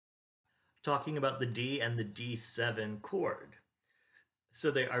talking about the D and the D7 chord.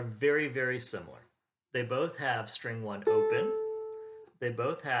 So they are very, very similar. They both have string 1 open, they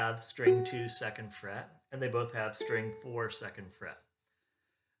both have string 2 second fret, and they both have string 4 second fret.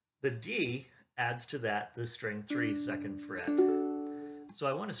 The D adds to that the string 3 second fret. So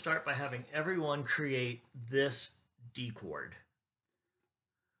I want to start by having everyone create this D chord.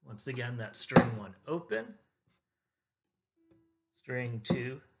 Once again, that's string 1 open, string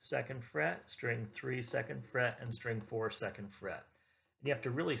 2 second fret, string 3 second fret, and string 4 second fret. And you have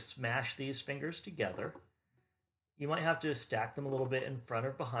to really smash these fingers together. You might have to stack them a little bit in front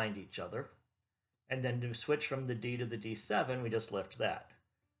or behind each other. And then to switch from the D to the D7, we just lift that.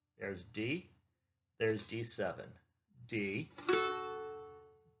 There's D, there's D7, D,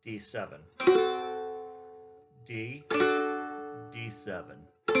 D7, D, D7.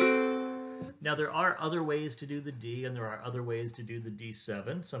 Now there are other ways to do the D and there are other ways to do the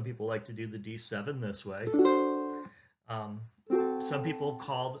D7. Some people like to do the D7 this way. Some people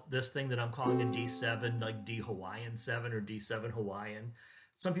call this thing that I'm calling a D7 like D Hawaiian 7 or D7 Hawaiian.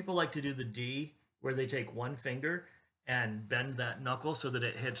 Some people like to do the D where they take one finger and bend that knuckle so that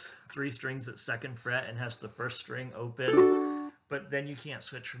it hits 3 strings at second fret and has the first string open, but then you can't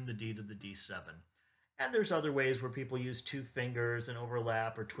switch from the D to the D7. And there's other ways where people use 2 fingers and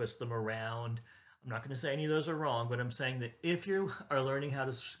overlap or twist them around. I'm not going to say any of those are wrong, but I'm saying that if you are learning how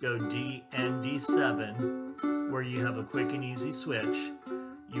to go D and D7, where you have a quick and easy switch,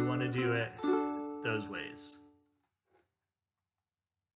 you want to do it those ways.